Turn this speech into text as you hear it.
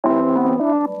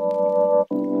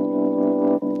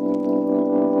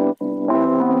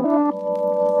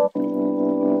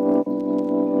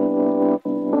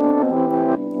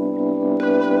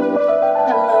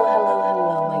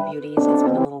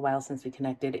while since we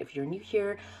connected. If you're new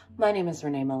here, my name is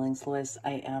Renee Mullings-Lewis.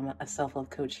 I am a self-love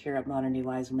coach here at Modern Day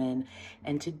Wise Women.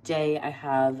 And today I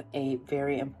have a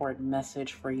very important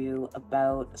message for you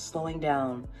about slowing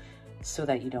down so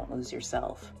that you don't lose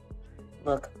yourself.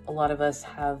 Look, a lot of us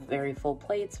have very full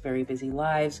plates, very busy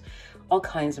lives, all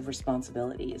kinds of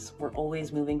responsibilities. We're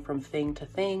always moving from thing to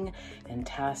thing and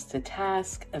task to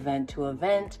task, event to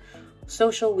event,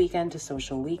 social weekend to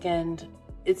social weekend.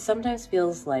 It sometimes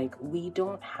feels like we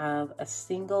don't have a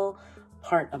single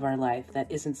part of our life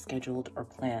that isn't scheduled or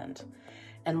planned.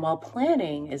 And while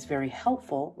planning is very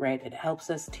helpful, right, it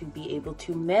helps us to be able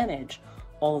to manage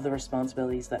all of the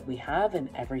responsibilities that we have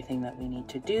and everything that we need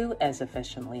to do as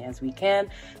efficiently as we can,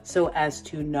 so as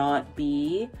to not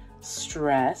be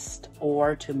stressed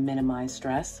or to minimize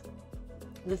stress.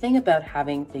 The thing about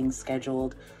having things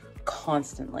scheduled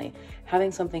constantly,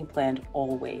 having something planned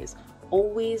always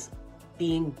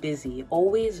being busy,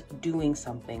 always doing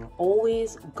something,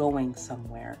 always going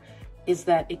somewhere, is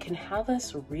that it can have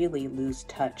us really lose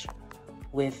touch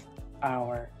with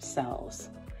ourselves.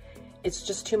 It's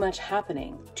just too much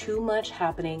happening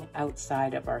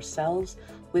outside of ourselves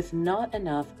with not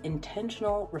enough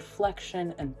intentional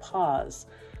reflection and pause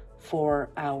for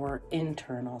our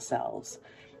internal selves.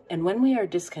 And when we are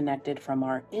disconnected from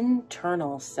our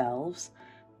internal selves,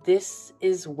 this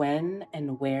is when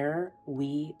and where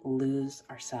we lose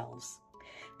ourselves.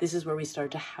 This is where we start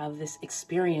to have this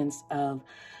experience of,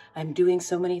 I'm doing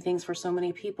so many things for so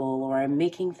many people, or I'm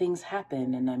making things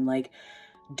happen, and I'm like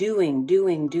doing,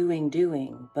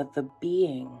 but the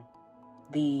being,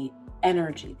 the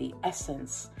energy, the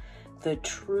essence, the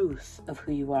truth of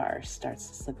who you are starts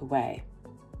to slip away.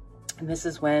 And this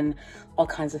is when all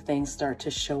kinds of things start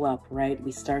to show up, right?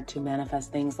 We start to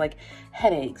manifest things like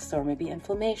headaches, or maybe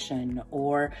inflammation,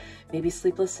 or maybe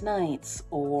sleepless nights,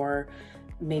 or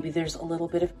maybe there's a little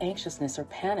bit of anxiousness or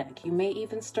panic. You may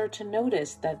even start to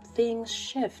notice that things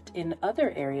shift in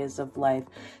other areas of life,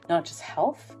 not just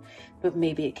health, but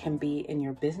maybe it can be in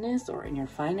your business or in your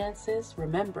finances.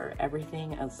 Remember,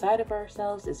 everything outside of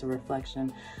ourselves is a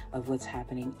reflection of what's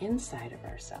happening inside of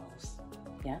ourselves.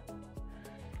 Yeah?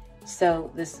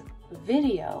 So this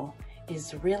video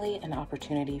is really an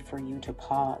opportunity for you to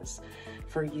pause,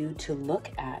 for you to look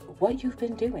at what you've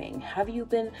been doing. Have you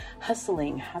been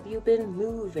hustling? Have you been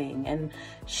moving and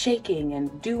shaking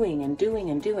and doing?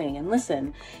 And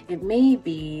listen, it may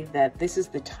be that this is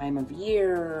the time of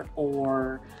year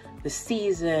or the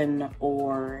season,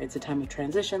 or it's a time of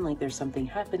transition, like there's something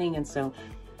happening. And so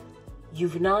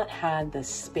you've not had the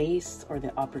space or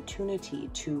the opportunity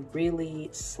to really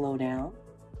slow down.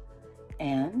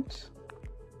 And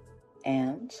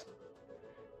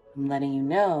I'm letting you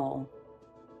know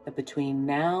that between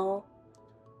now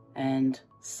and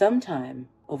sometime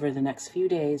over the next few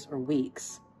days or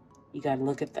weeks, you got to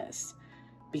look at this,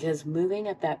 because moving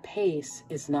at that pace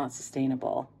is not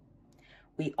sustainable.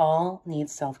 We all need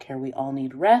self-care. We all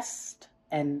need rest.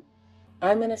 And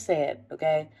I'm going to say it,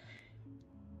 okay?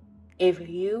 If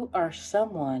you are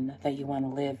someone that you want to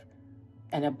live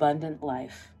an abundant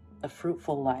life, a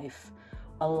fruitful life,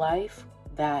 a life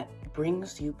that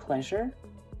brings you pleasure,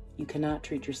 you cannot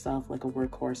treat yourself like a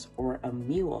workhorse or a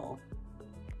mule.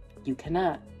 You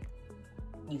cannot.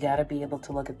 You got to be able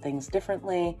to look at things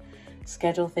differently,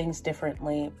 schedule things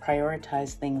differently,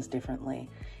 prioritize things differently.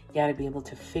 You got to be able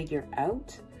to figure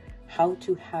out how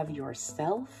to have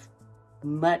yourself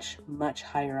much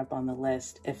higher up on the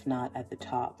list, if not at the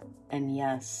top. And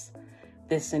yes,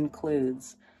 this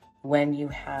includes when you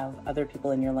have other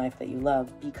people in your life that you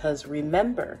love, because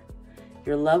remember,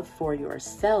 your love for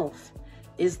yourself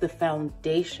is the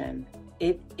foundation.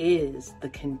 It is the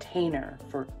container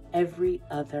for every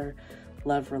other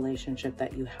love relationship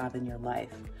that you have in your life.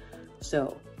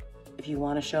 So if you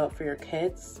want to show up for your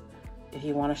kids, if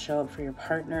you want to show up for your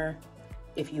partner,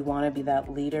 if you want to be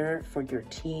that leader for your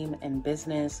team and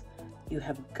business, you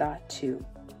have got to,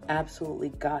 absolutely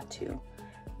got to,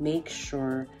 make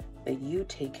sure that you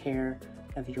take care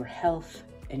of your health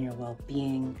and your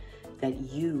well-being, that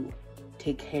you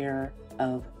take care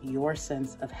of your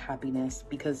sense of happiness,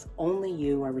 because only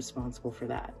you are responsible for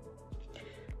that.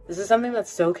 This is something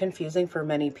that's so confusing for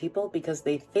many people, because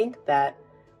they think that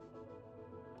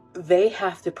they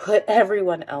have to put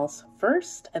everyone else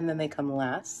first and then they come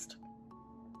last.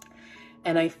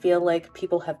 And I feel like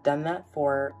people have done that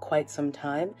for quite some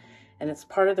time. And it's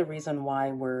part of the reason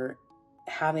why we're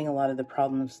having a lot of the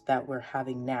problems that we're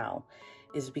having now,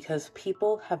 is because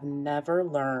people have never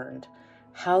learned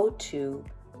how to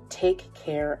take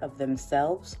care of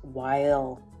themselves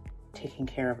while taking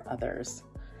care of others.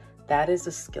 That is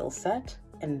a skill set,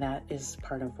 and that is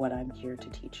part of what I'm here to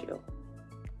teach you.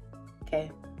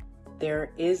 Okay?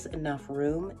 there is enough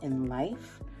room in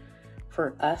life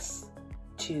for us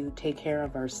to take care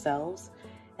of ourselves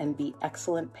and be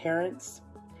excellent parents,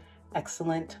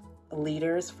 excellent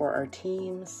leaders for our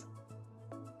teams,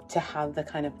 to have the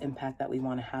kind of impact that we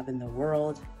want to have in the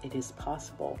world. It is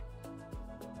possible.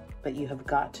 But you have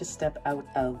got to step out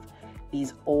of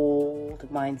these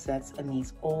old mindsets and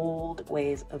these old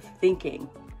ways of thinking.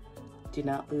 Do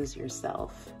not lose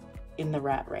yourself in the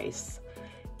rat race,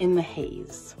 in the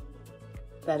haze.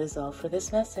 That is all for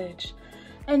this message.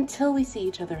 Until we see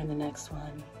each other in the next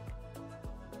one,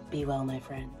 be well, my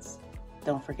friends.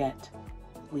 Don't forget,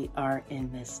 we are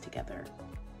in this together.